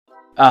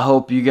I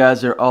hope you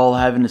guys are all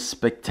having a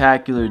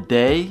spectacular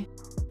day.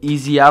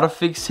 Easy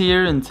Autofix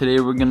here, and today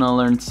we're gonna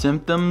learn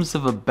symptoms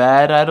of a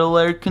bad idle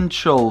air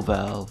control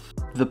valve.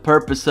 The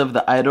purpose of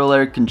the idle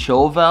air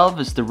control valve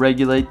is to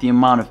regulate the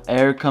amount of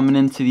air coming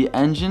into the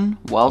engine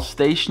while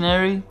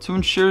stationary to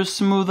ensure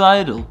smooth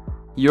idle.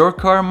 Your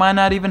car might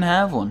not even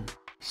have one.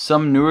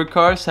 Some newer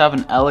cars have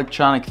an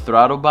electronic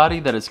throttle body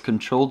that is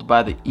controlled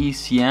by the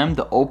ECM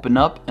to open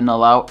up and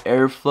allow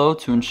airflow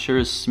to ensure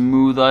a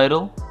smooth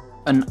idle.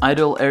 An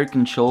idle air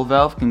control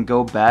valve can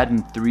go bad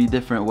in 3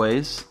 different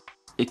ways.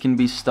 It can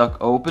be stuck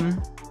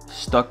open,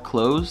 stuck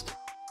closed,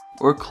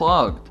 or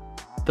clogged.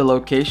 The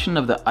location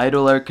of the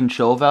idle air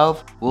control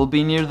valve will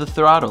be near the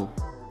throttle.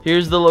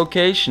 Here's the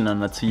location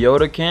on a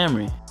Toyota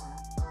Camry.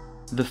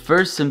 The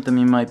first symptom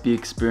you might be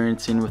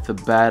experiencing with a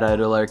bad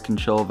idle air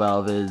control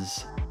valve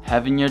is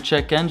having your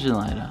check engine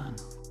light on.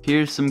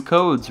 Here's some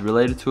codes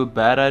related to a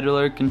bad idle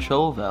air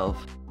control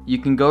valve. You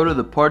can go to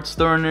the parts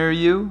store near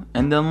you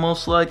and they'll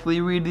most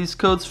likely read these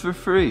codes for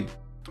free.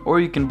 Or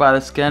you can buy the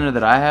scanner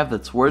that I have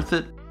that's worth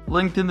it,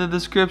 linked in the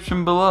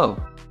description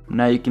below.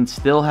 Now you can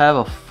still have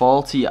a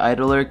faulty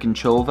idle air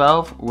control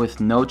valve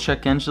with no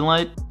check engine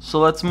light, so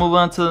let's move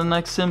on to the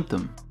next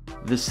symptom.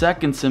 The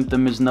second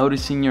symptom is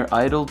noticing your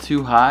idle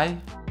too high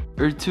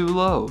or too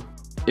low.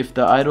 If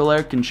the idle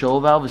air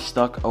control valve is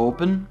stuck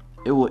open,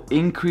 it will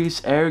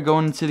increase air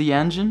going into the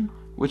engine,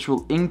 which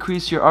will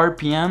increase your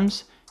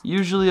RPMs,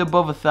 usually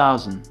above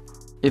 1,000.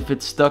 If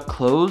it's stuck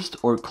closed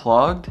or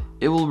clogged,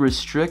 it will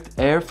restrict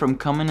air from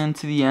coming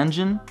into the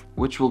engine,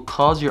 which will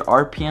cause your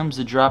RPMs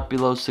to drop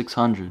below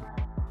 600.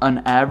 An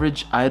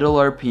average idle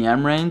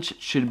RPM range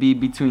should be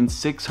between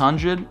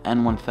 600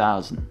 and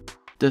 1,000.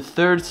 The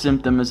third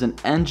symptom is an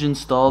engine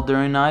stall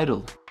during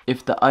idle.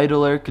 If the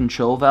idle air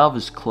control valve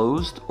is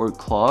closed or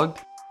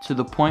clogged to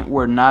the point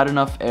where not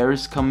enough air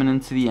is coming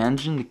into the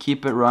engine to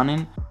keep it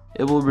running,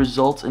 it will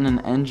result in an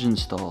engine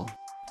stall.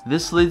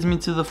 This leads me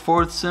to the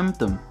fourth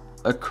symptom,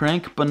 a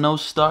crank but no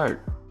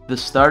start. The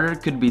starter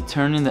could be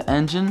turning the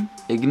engine,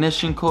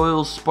 ignition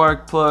coils,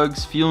 spark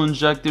plugs, fuel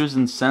injectors,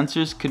 and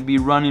sensors could be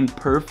running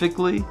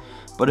perfectly,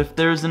 but if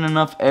there isn't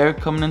enough air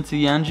coming into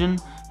the engine,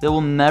 there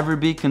will never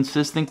be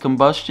consistent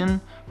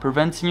combustion,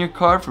 preventing your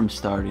car from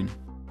starting.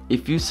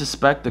 If you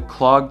suspect a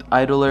clogged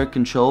idle air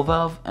control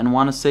valve and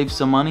want to save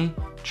some money,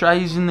 try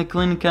using the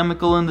cleaning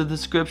chemical in the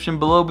description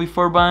below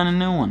before buying a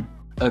new one.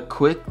 A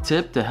quick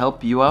tip to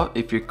help you out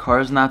if your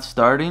car is not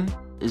starting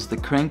is to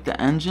crank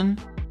the engine,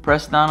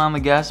 press down on the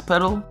gas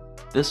pedal.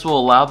 This will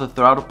allow the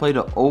throttle plate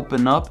to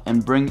open up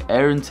and bring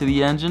air into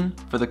the engine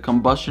for the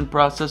combustion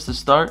process to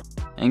start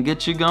and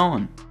get you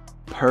going.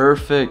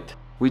 Perfect!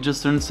 We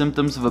just learned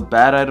symptoms of a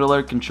bad idle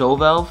air control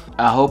valve.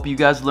 I hope you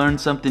guys learned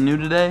something new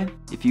today.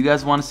 If you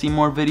guys want to see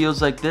more videos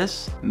like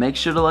this, make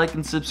sure to like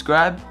and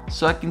subscribe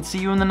so I can see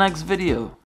you in the next video.